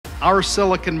our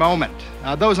silicon moment.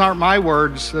 Those aren't my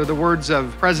words, they're the words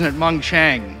of President Meng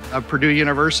Chang of Purdue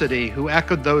University, who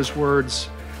echoed those words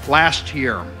last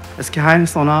year. SK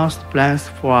Hynix announced plans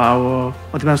for our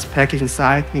advanced packaging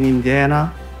site in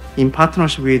Indiana in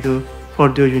partnership with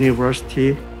Purdue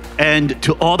University. And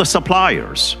to all the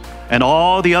suppliers and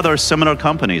all the other similar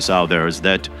companies out there is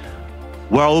that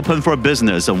we're open for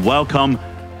business and welcome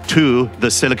to the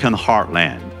Silicon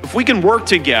Heartland. If we can work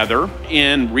together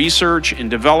in research and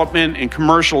development and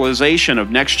commercialization of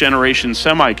next generation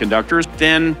semiconductors,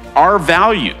 then our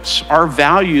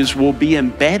values will be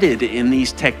embedded in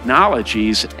these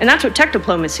technologies. And that's what tech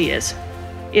diplomacy is.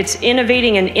 It's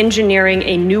innovating and engineering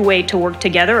a new way to work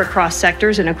together across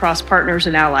sectors and across partners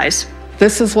and allies.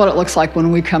 This is what it looks like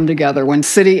when we come together, when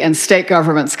city and state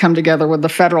governments come together with the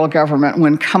federal government,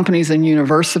 when companies and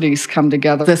universities come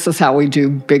together. This is how we do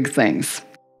big things.